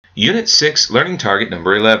Unit 6, Learning Target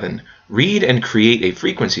number 11. Read and create a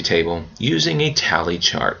frequency table using a tally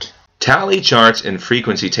chart. Tally charts and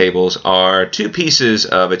frequency tables are two pieces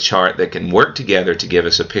of a chart that can work together to give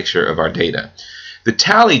us a picture of our data. The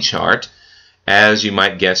tally chart, as you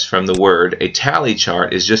might guess from the word, a tally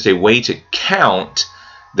chart is just a way to count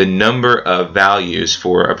the number of values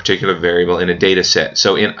for a particular variable in a data set.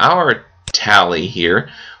 So in our tally here,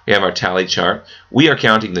 we have our tally chart. We are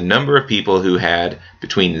counting the number of people who had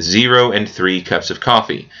between 0 and 3 cups of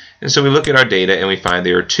coffee. And so we look at our data and we find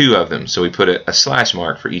there are 2 of them. So we put a slash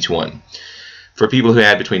mark for each one. For people who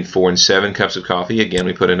had between 4 and 7 cups of coffee, again,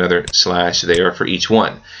 we put another slash there for each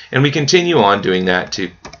one. And we continue on doing that to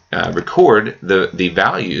record the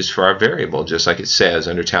values for our variable, just like it says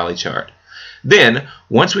under tally chart. Then,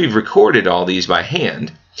 once we've recorded all these by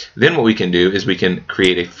hand, then what we can do is we can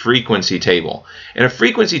create a frequency table. And a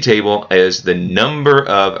frequency table is the number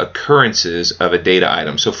of occurrences of a data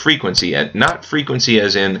item. So frequency, not frequency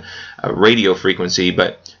as in radio frequency,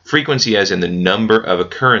 but frequency as in the number of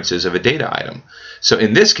occurrences of a data item. So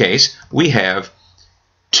in this case, we have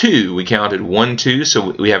 2. We counted 1, 2,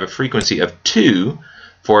 so we have a frequency of 2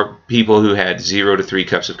 for people who had 0 to 3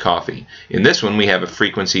 cups of coffee. In this one, we have a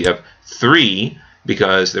frequency of 3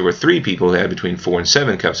 because there were 3 people who had between 4 and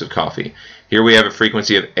 7 cups of coffee. Here we have a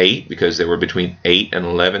frequency of 8 because there were between 8 and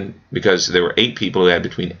 11, because there were 8 people who had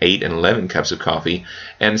between 8 and 11 cups of coffee,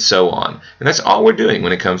 and so on. And that's all we're doing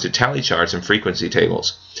when it comes to tally charts and frequency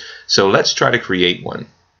tables. So let's try to create one.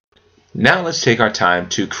 Now let's take our time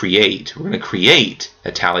to create. We're going to create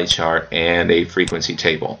a tally chart and a frequency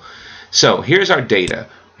table. So here's our data.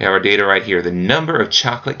 We have our data right here, the number of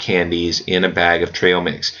chocolate candies in a bag of trail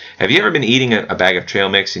mix. Have you ever been eating a bag of trail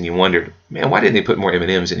mix and you wondered, man, why didn't they put more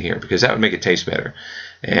M&Ms in here? Because that would make it taste better.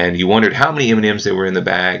 And you wondered how many M&Ms there were in the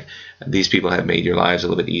bag. These people have made your lives a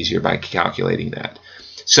little bit easier by calculating that.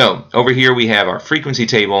 So over here we have our frequency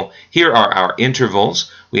table. Here are our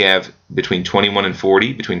intervals. We have between 21 and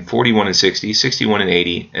 40, between 41 and 60, 61 and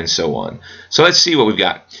 80, and so on. So let's see what we've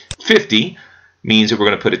got. 50 means that we're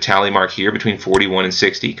going to put a tally mark here between 41 and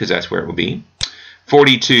 60 because that's where it will be.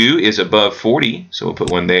 42 is above 40, so we'll put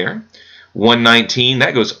one there. 119,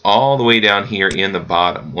 that goes all the way down here in the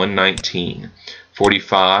bottom. 119.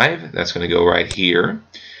 45, that's going to go right here.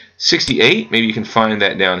 68, maybe you can find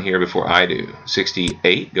that down here before I do.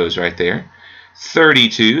 68 goes right there.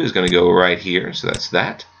 32 is going to go right here, so that's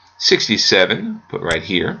that. 67, put right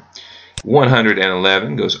here.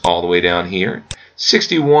 111 goes all the way down here.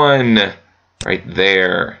 61, right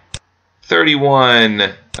there.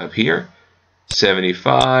 31 up here.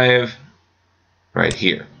 75 right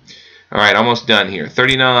here. All right, almost done here.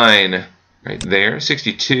 39 right there.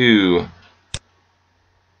 62,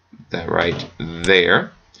 that right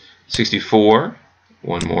there. 64,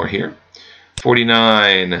 one more here.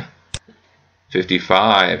 49,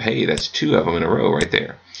 55, hey, that's 2 of them in a row right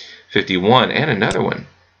there. 51, and another one.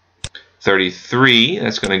 33,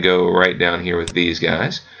 that's going to go right down here with these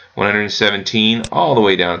guys. 117, all the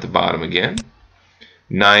way down at the bottom again.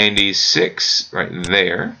 96, right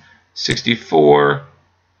there. 64,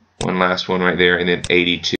 one last one right there, and then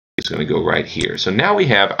 82 is going to go right here. So now we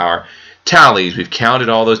have our tallies. We've counted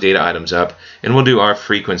all those data items up, and we'll do our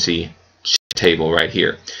frequency table right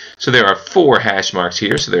here. So there are 4 hash marks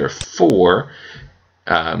here. So there are 4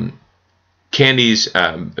 candies,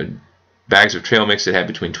 bags of trail mix that had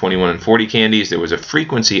between 21 and 40 candies. There was a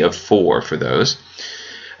frequency of 4 for those.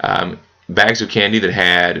 Bags of candy that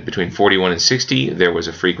had between 41 and 60, there was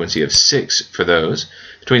a frequency of 6 for those.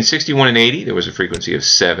 Between 61 and 80, there was a frequency of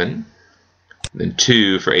 7. Then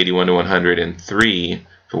 2 for 81 to 100, and 3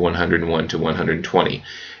 for 101 to 120.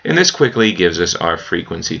 And this quickly gives us our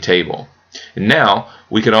frequency table. And now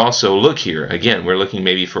we could also look here. Again, we're looking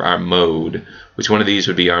maybe for our mode. Which one of these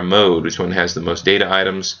would be our mode? Which one has the most data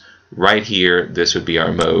items? Right here, this would be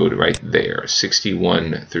our mode right there,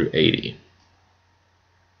 61 through 80.